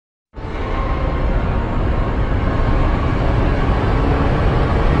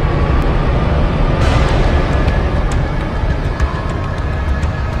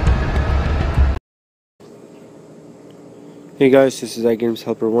Hey guys, this is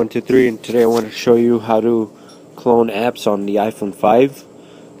iGamesHelper123, and today I want to show you how to clone apps on the iPhone 5.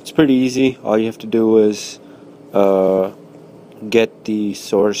 It's pretty easy. All you have to do is get the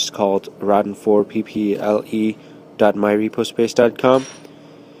source called rotten4pple.myrepospace.com,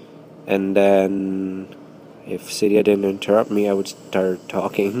 and then if Cydia didn't interrupt me, I would start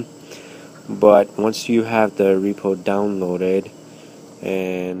talking. But once you have the repo downloaded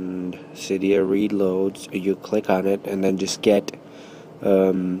and Cydia reloads, you click on it and then just get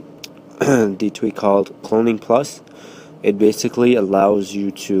the tweak called Cloning Plus. It basically allows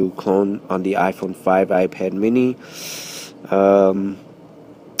you to clone on the iPhone 5, iPad mini,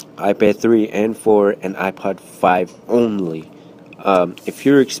 iPad 3 and 4, and iPod 5 only. If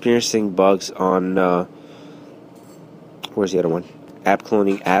you're experiencing bugs on where's the other one? App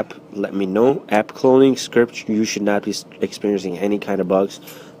cloning app, let me know. App cloning script, you should not be experiencing any kind of bugs,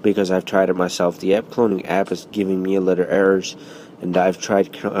 because I've tried it myself. The app cloning app is giving me a little errors, and I've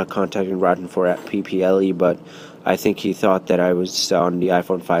tried contacting Rotten for at PPLE, but I think he thought that I was on the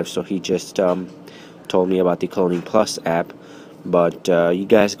iPhone 5, so he just told me about the Cloning Plus app. But you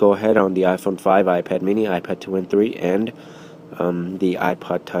guys go ahead on the iPhone 5, iPad mini, iPad 2 and 3, and the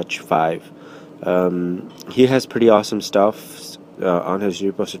iPod Touch 5. He has pretty awesome stuff on his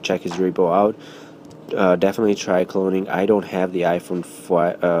repo, so check his repo out. Definitely try cloning. I don't have the iPhone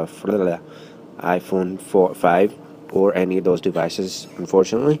 5 or any of those devices,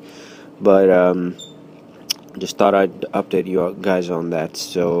 unfortunately, but just thought I'd update you guys on that,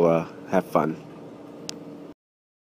 so have fun.